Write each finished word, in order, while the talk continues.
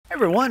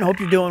everyone, hope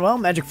you're doing well.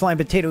 Magic Flying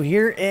Potato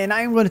here, and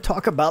I am going to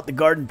talk about the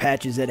garden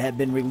patches that have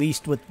been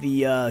released with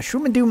the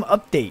Shroom and Doom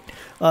update.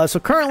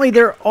 So currently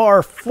there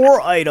are 4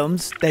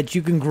 items that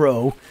you can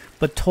grow,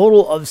 but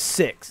total of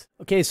 6.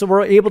 Okay, so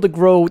we're able to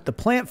grow the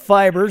plant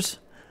fibers,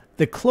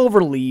 the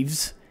clover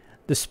leaves,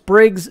 the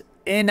sprigs,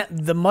 and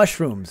the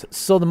mushrooms.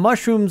 So the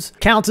mushrooms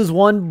counts as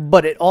 1,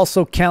 but it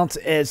also counts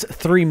as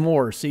 3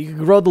 more. So you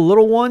can grow the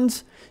little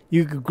ones.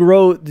 You could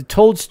grow the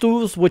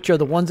toadstools, which are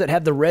the ones that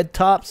have the red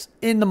tops,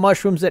 and the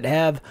mushrooms that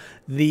have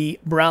the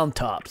brown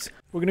tops.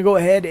 We're gonna go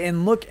ahead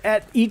and look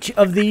at each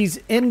of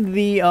these in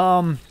the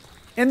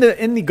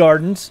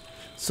gardens.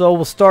 So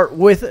we'll start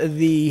with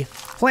the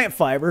plant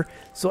fiber.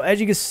 So as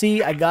you can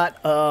see, I got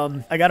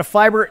a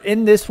fiber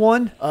in this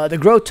one. The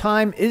grow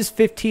time is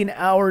 15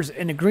 hours,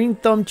 and the green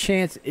thumb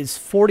chance is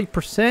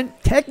 40%.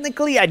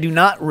 Technically, I do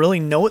not really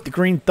know what the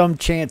green thumb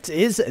chance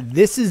is.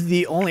 This is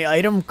the only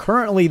item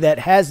currently that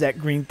has that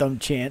green thumb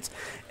chance,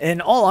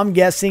 and all I'm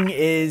guessing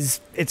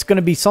is it's going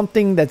to be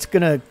something that's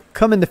going to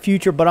come in the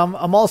future. But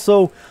I'm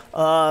also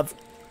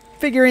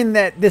figuring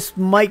that this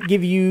might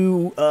give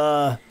you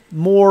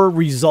more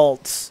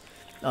results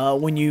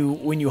when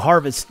you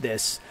harvest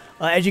this.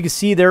 As you can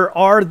see, there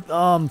are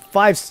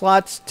 5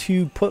 slots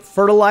to put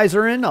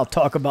fertilizer in. I'll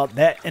talk about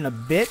that in a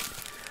bit.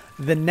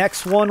 The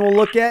next one we'll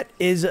look at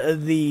is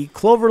the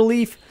clover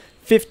leaf,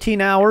 15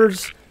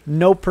 hours,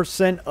 no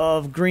 %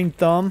 of green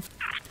thumb.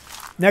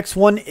 Next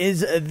one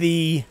is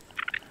the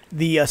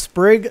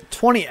sprig,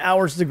 20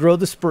 hours to grow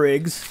the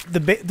sprigs.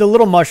 The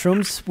little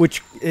mushrooms,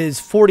 which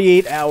is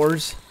 48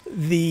 hours.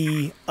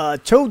 The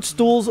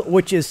toadstools,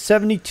 which is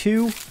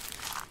 72.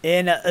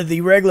 And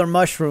the regular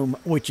mushroom,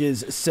 which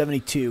is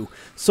 72.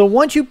 So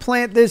once you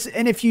plant this,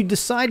 and if you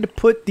decide to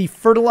put the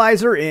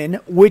fertilizer in,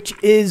 which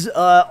is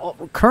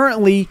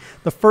currently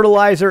the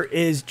fertilizer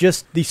is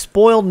just the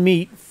spoiled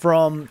meat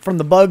from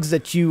the bugs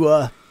that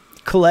you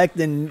collect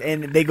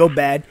and they go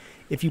bad.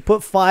 If you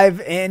put 5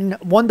 in,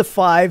 1 to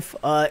 5,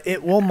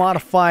 it will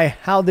modify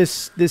how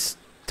this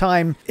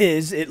time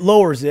is. It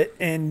lowers it,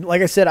 and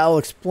like I said, I'll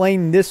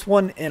explain this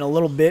one in a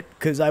little bit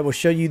because I will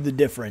show you the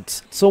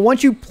difference. So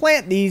once you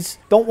plant these,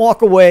 don't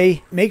walk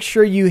away. Make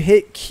sure you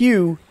hit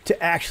Q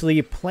to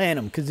actually plant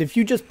them, because if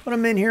you just put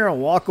them in here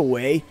and walk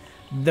away,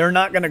 they're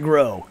not going to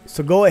grow.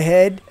 So go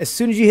ahead, as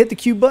soon as you hit the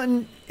Q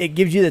button, it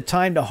gives you the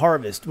time to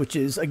harvest, which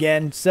is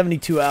again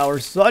 72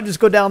 hours. So I'll just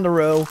go down the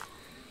row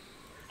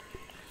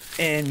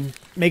and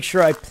make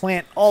sure I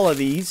plant all of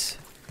these.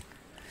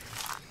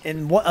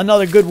 And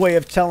another good way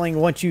of telling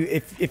once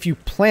if you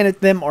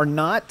planted them or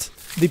not,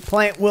 the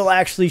plant will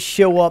actually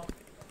show up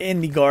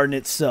in the garden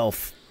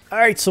itself. All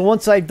right, so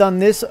once I've done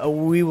this,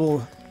 we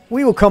will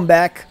come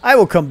back. I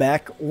will come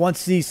back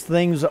once these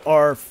things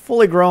are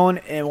fully grown,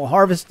 and we'll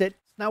harvest it.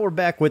 Now we're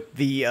back with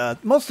the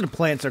most of the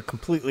plants are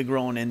completely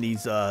grown in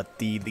these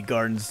the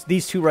gardens.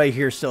 These 2 right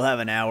here still have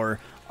an hour.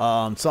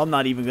 So I'm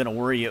not even going to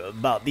worry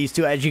about these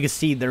 2. As you can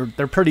see,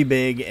 they're pretty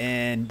big,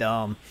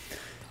 and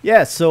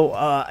yeah, so,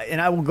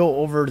 and I will go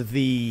over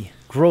the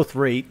growth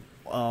rate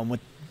with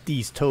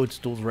these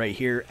toadstools right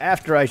here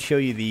after I show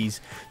you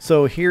these.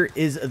 So here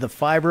is the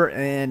fiber,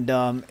 and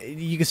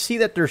you can see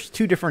that there's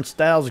 2 different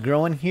styles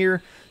growing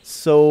here.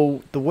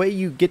 So the way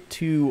you get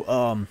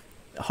to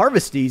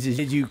harvest these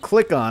is you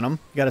click on them.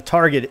 You got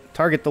to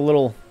target the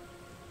little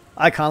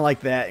icon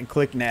like that and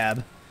click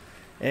nab.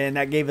 And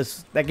that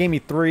gave me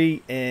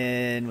 3,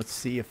 and let's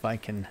see if I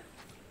can.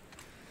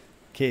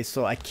 Okay,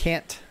 so I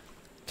can't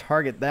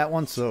target that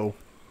one, so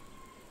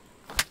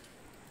I'm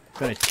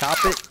gonna chop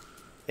it.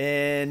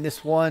 And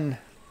this one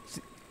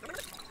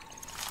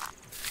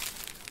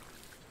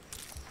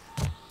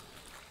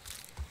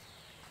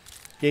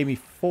gave me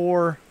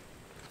 4.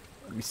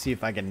 Let me see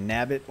if I can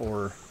nab it,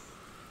 or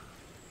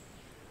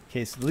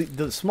okay, so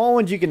the small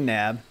ones you can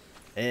nab,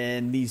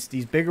 and these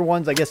bigger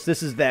ones, I guess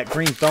this is that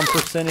green thumb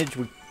percentage,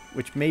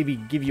 which maybe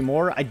give you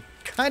more. I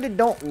kind of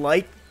don't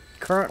like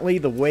currently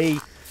the way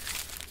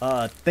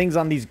things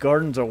on these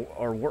gardens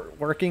are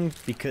working,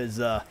 because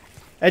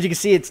as you can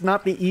see, it's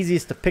not the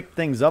easiest to pick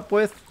things up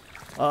with.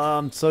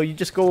 So you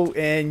just go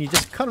and you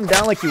just cut them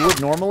down like you would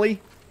normally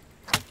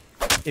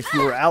if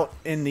you were out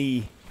in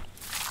the,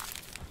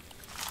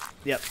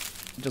 yep,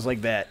 just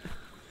like that.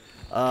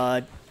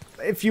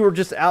 If you were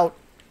just out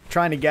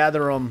trying to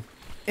gather them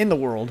in the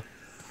world.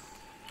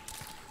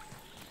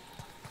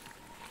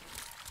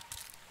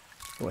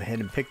 Go ahead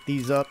and pick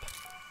these up.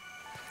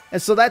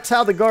 And so that's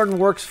how the garden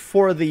works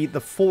for the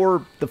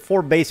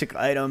four basic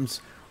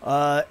items.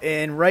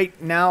 And right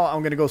now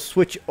I'm going to go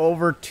switch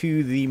over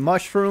to the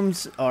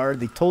mushrooms, or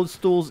the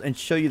toadstools, and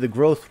show you the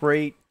growth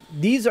rate.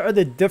 These are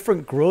the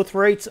different growth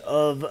rates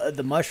of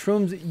the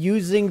mushrooms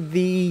using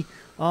the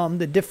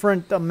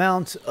different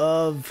amounts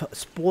of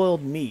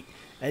spoiled meat.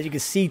 As you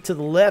can see to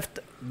the left,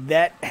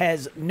 that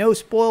has no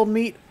spoiled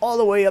meat, all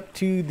the way up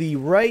to the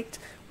right,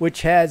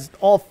 which has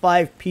all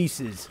 5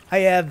 pieces. I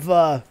have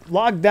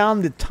logged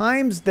down the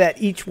times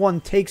that each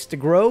one takes to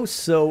grow,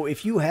 so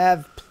if you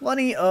have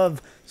plenty of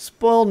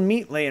spoiled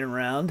meat laying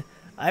around,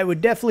 I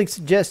would definitely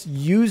suggest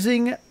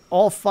using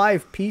all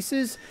 5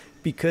 pieces,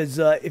 because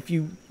if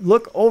you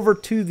look over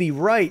to the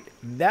right,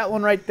 that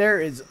one right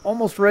there is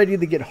almost ready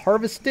to get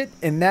harvested,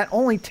 and that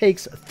only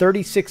takes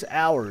 36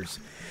 hours.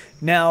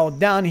 Now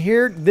down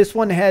here, this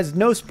one has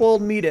no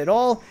spoiled meat at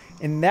all,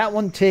 and that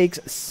one takes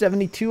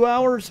 72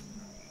 hours.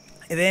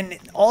 And then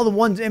all the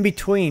ones in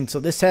between.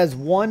 So this has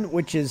one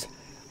which is,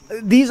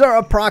 these are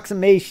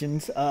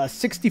approximations,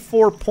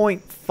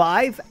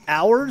 64.5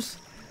 hours.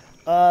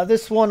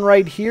 This one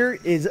right here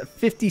is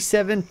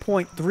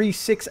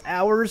 57.36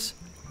 hours.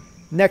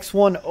 Next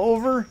one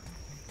over,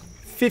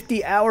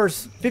 50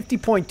 hours,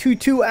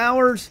 50.22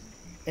 hours.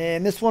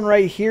 And this one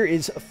right here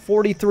is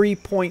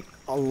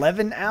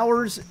 43.11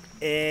 hours.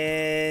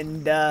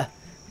 And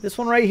this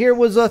one right here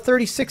was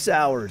 36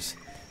 hours.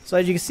 So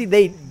as you can see,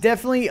 they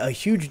definitely a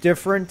huge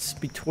difference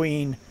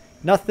between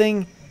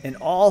nothing and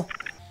all.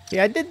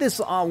 Yeah, I did this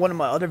on one of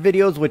my other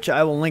videos, which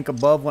I will link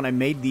above, when I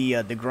made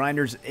the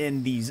grinders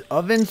in these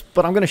ovens.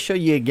 But I'm going to show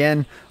you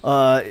again,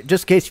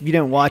 just in case if you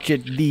didn't watch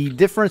it, the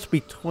difference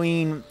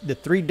between the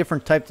 3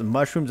 different types of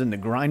mushrooms in the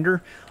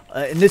grinder.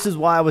 And this is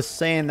why I was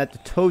saying that the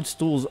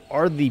toadstools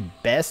are the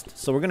best.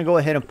 So we're going to go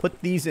ahead and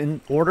put these in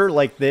order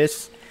like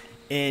this.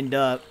 And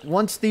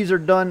once these are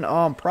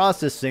done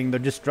processing, they'll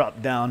just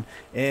drop down,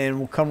 and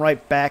we'll come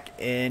right back,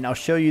 and I'll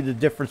show you the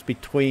difference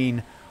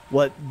between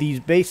what these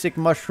basic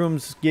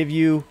mushrooms give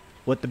you,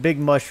 what the big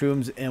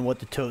mushrooms, and what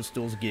the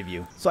toadstools give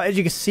you. So as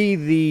you can see,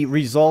 the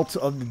results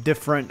of the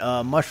different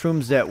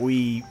mushrooms that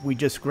we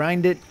just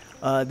grinded.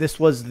 This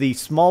was the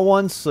small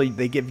ones, so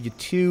they give you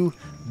 2.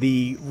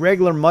 The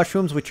regular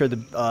mushrooms, which are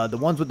the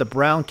ones with the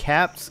brown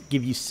caps,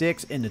 give you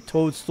 6, and the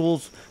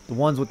toadstools, the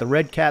ones with the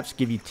red caps,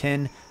 give you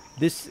 10.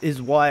 This is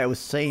why I was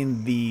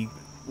saying the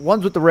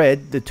ones with the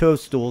red, the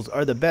toadstools,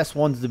 are the best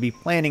ones to be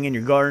planting in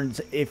your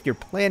gardens if you're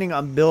planning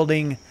on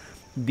building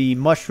the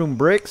mushroom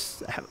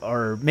bricks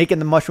or making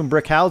the mushroom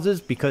brick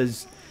houses,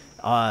 because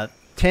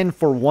 10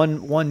 for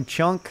one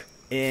chunk.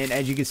 And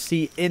as you can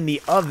see in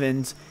the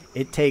ovens,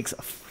 it takes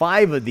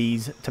 5 of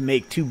these to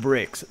make 2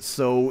 bricks.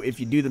 So if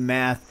you do the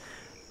math,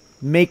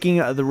 making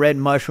the red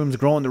mushrooms,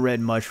 growing the red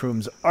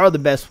mushrooms are the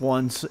best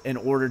ones in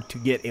order to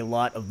get a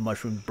lot of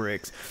mushroom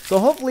bricks. So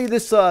hopefully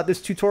this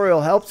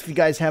tutorial helps. If you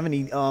guys have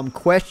any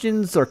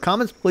questions or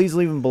comments, please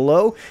leave them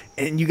below.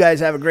 And you guys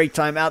have a great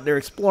time out there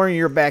exploring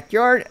your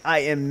backyard.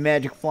 I am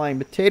Magic Flying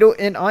Potato,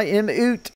 and I am out.